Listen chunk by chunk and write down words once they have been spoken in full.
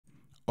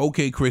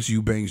Okay, Chris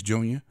Eubanks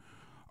Jr.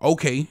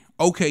 Okay,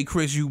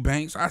 Chris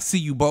Eubanks. I see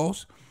you,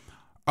 boss.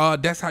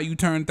 That's how you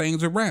turn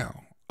things around.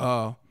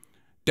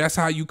 That's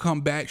how you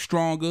come back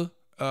stronger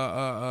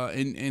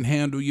and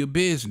handle your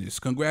business.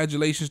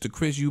 Congratulations to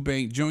Chris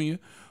Eubank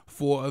Jr.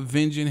 for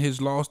avenging his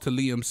loss to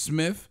Liam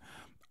Smith.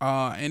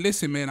 And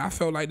listen, man, I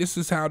felt like this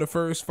is how the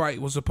first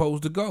fight was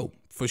supposed to go.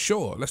 For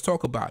sure. Let's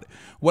talk about it.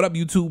 What up,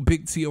 YouTube?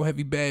 Big T.O.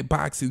 Heavy Bag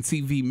Boxing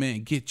TV,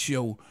 man. Get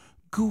your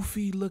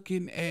goofy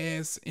looking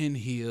ass in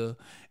here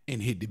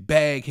and hit the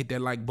bag, hit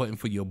that like button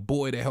for your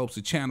boy. That helps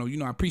the channel. You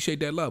know, I appreciate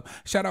that love.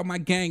 Shout out my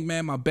gang,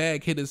 man, my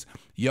bag hitters.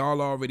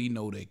 Y'all already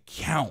know the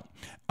count.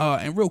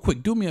 And real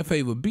quick, do me a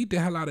favor, beat the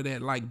hell out of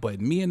that like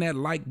button. Me and that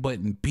like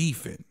button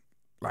beefing.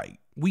 Like,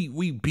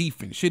 we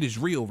beefing. Shit is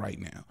real right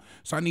now.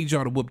 So I need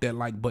y'all to whoop that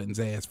like button's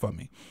ass for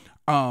me.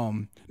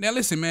 Now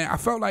listen, man, I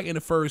felt like in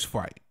the first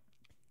fight,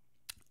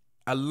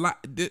 a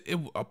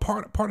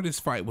part of this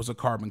fight was a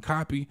carbon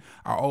copy.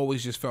 I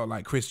always just felt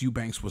like Chris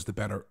Eubanks was the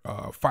better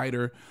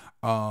fighter.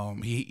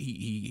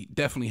 He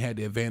definitely had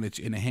the advantage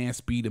in the hand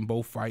speed in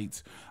both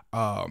fights.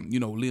 You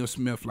know, Liam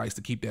Smith likes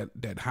to keep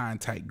that high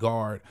and tight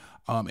guard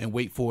and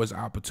wait for his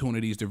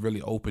opportunities to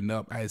really open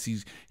up as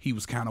he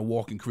was kind of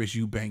walking Chris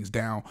Eubanks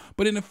down.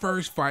 But in the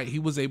first fight, he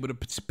was able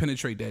to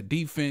penetrate that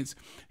defense.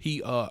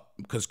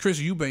 Because Chris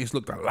Eubanks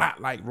looked a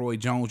lot like Roy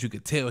Jones. You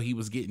could tell he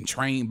was getting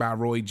trained by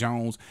Roy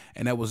Jones,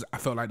 and I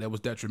felt like that was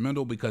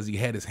detrimental because he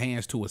had his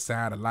hands to his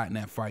side a lot in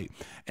that fight,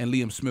 and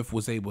Liam Smith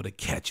was able to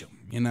catch him.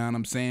 You know what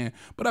I'm saying?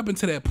 But up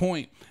until that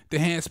point, the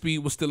hand speed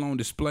was still on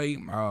display.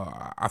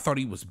 I thought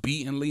he was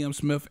beating Liam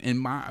Smith, in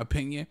my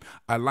opinion,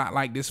 a lot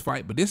like this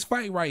fight. But this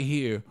fight right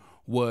here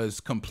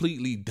was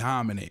completely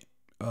dominant,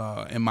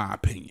 in my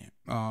opinion.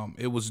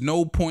 It was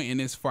no point in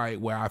this fight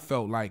where I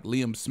felt like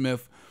Liam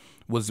Smith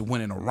was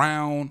winning a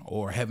round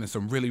or having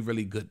some really,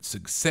 really good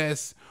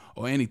success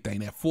or anything.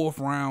 That fourth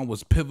round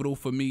was pivotal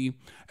for me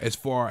as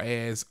far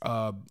as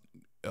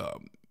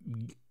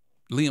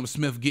Liam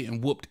Smith getting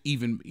whooped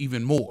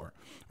even more,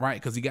 right?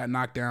 Because he got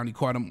knocked down. He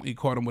caught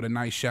him with a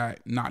nice shot,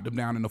 knocked him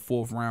down in the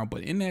fourth round.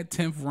 But in that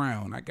 10th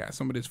round, I got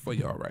some of this for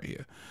y'all right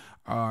here.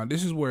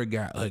 This is where it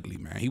got ugly,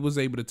 man. He was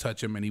able to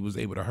touch him and he was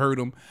able to hurt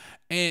him.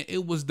 And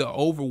it was the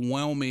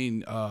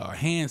overwhelming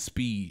hand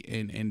speed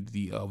and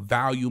the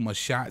volume of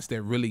shots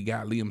that really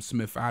got Liam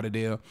Smith out of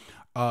there.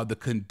 The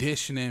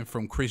conditioning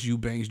from Chris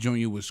Eubanks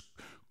Jr. was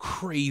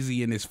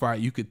crazy in this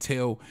fight. You could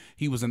tell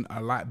he was in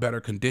a lot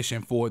better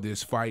condition for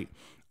this fight.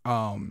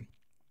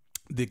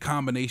 The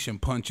combination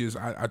punches,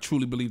 I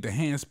truly believe the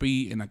hand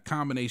speed and the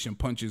combination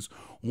punches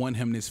won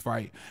him this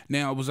fight.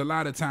 Now, it was a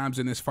lot of times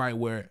in this fight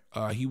where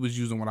he was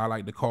using what I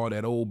like to call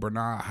that old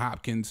Bernard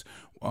Hopkins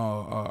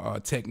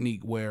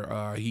technique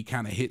where he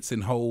kind of hits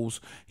and holds.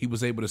 He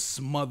was able to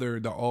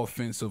smother the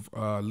offense of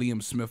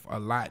Liam Smith a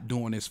lot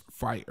during this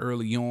fight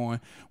early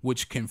on,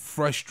 which can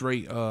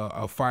frustrate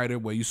a fighter,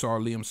 where you saw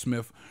Liam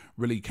Smith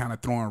really kind of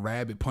throwing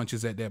rabbit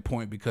punches at that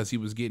point because he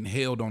was getting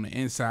held on the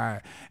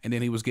inside and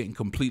then he was getting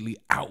completely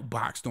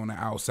outboxed on the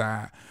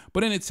outside.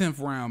 But in the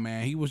 10th round,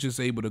 man, he was just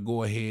able to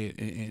go ahead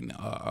and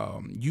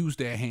use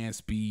that hand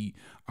speed.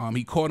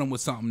 He caught him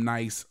with something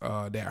nice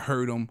that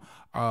hurt him.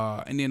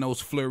 And then those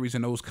flurries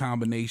and those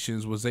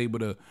combinations was able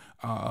to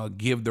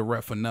give the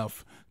ref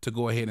enough to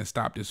go ahead and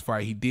stop this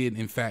fight. He did,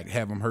 in fact,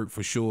 have him hurt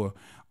for sure,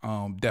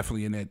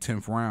 definitely in that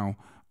 10th round.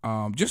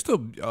 Just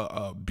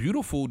a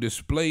beautiful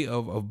display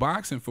of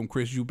boxing from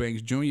Chris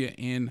Eubanks Jr.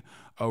 in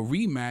a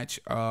rematch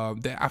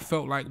that I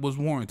felt like was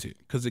warranted.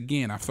 Because,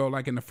 again, I felt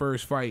like in the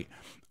first fight,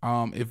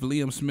 if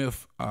Liam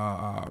Smith,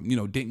 you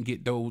know, didn't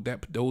get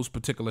those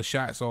particular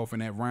shots off in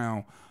that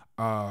round,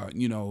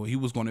 you know, he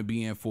was going to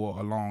be in for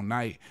a long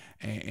night,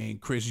 and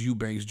Chris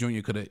Eubanks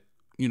Jr. could have,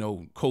 you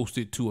know,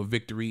 coasted to a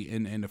victory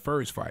in the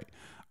first fight.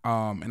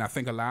 And I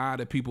think a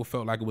lot of people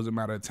felt like it was a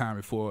matter of time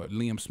before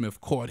Liam Smith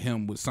caught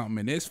him with something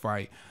in this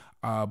fight,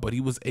 but he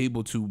was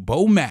able to,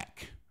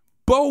 Bomac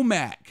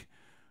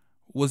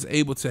was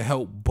able to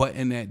help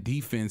button that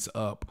defense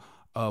up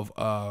of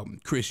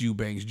Chris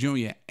Eubanks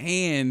Jr.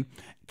 and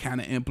kind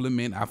of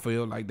implement, I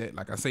feel like that,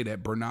 like I say,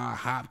 that Bernard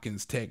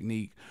Hopkins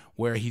technique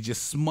where he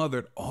just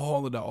smothered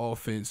all of the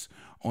offense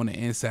on the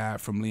inside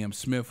from Liam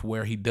Smith,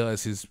 where he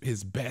does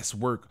his best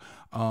work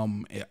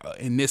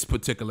in this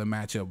particular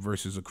matchup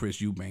versus a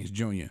Chris Eubanks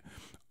Jr.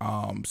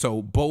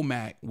 So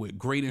Bomac with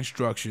great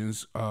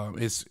instructions.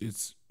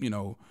 It's you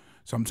know,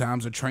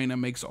 sometimes a trainer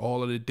makes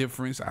all of the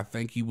difference. I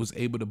think he was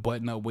able to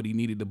button up what he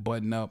needed to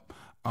button up.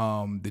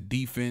 The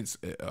defense,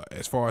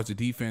 as far as the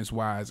defense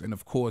wise, and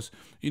of course,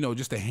 you know,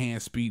 just the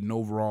hand speed and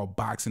overall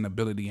boxing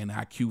ability and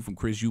IQ from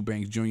Chris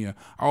Eubanks Jr.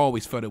 I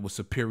always felt it was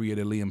superior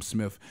to Liam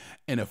Smith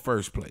in the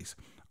first place.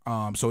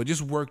 So it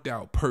just worked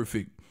out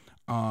perfect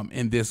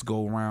in this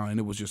go round, and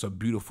it was just a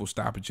beautiful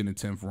stoppage in the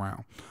 10th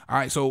round. All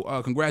right,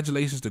 so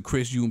congratulations to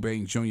Chris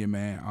Eubanks Jr.,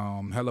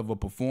 man. Hell of a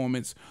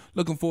performance.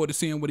 Looking forward to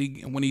seeing what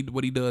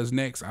he does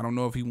next. I don't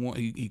know if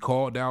he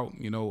called out,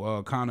 you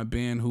know, Conor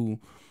Ben,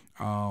 who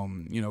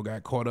you know,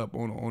 got caught up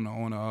on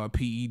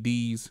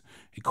PEDs.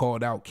 He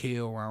called out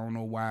Kale. I don't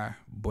know why,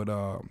 but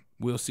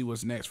we'll see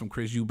what's next from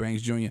Chris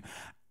Eubanks Jr.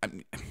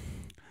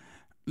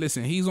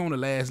 listen, he's on the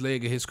last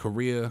leg of his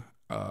career.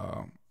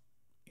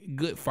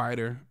 Good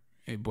fighter,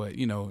 but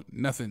you know,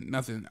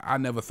 nothing. I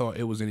never thought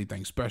it was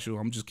anything special.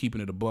 I'm just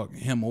keeping it a buck,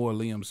 him or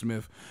Liam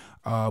Smith.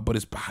 But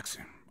it's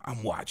boxing.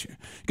 I'm watching.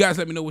 Guys,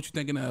 let me know what you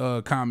think in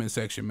the comment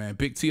section, man.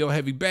 Big T.O.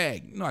 heavy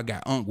bag. You know I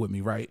got Unc with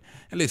me, right?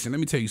 And listen, let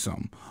me tell you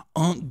something.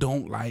 Unc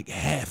don't like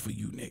half of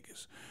you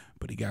niggas,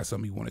 but he got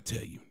something he want to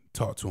tell you.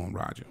 Talk to him,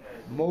 Roger.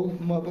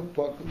 Most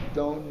motherfuckers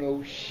don't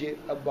know shit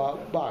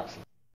about boxing.